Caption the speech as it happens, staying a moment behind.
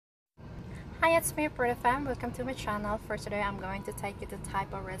Hi, it's me, Pretty Fam. Welcome to my channel. For today, I'm going to take you to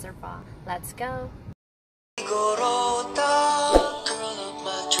Taipo Reservoir. Let's go!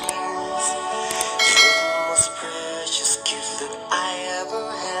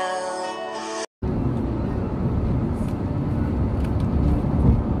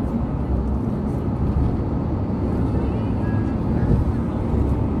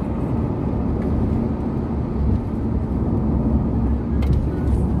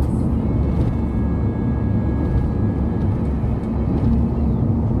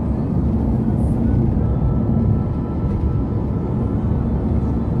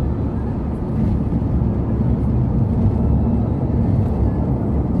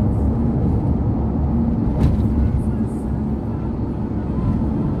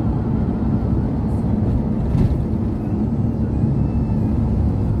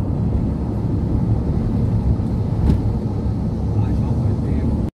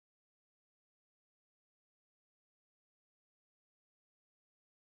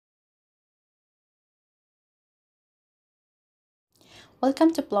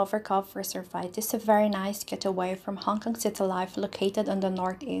 Welcome to Plover Cove Reservoir. This is a very nice getaway from Hong Kong city life located on the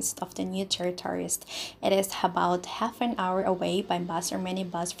northeast of the new territories. It is about half an hour away by bus or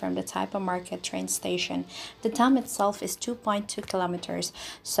minibus from the Taipo Market train station. The dam itself is 2.2 kilometers,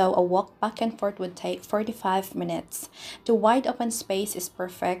 so a walk back and forth would take 45 minutes. The wide open space is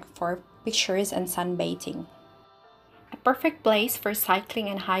perfect for pictures and sunbathing. A perfect place for cycling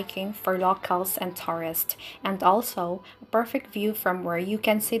and hiking for locals and tourists, and also a perfect view from where you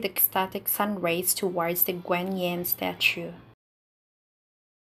can see the ecstatic sun rays towards the Guan Yin Statue.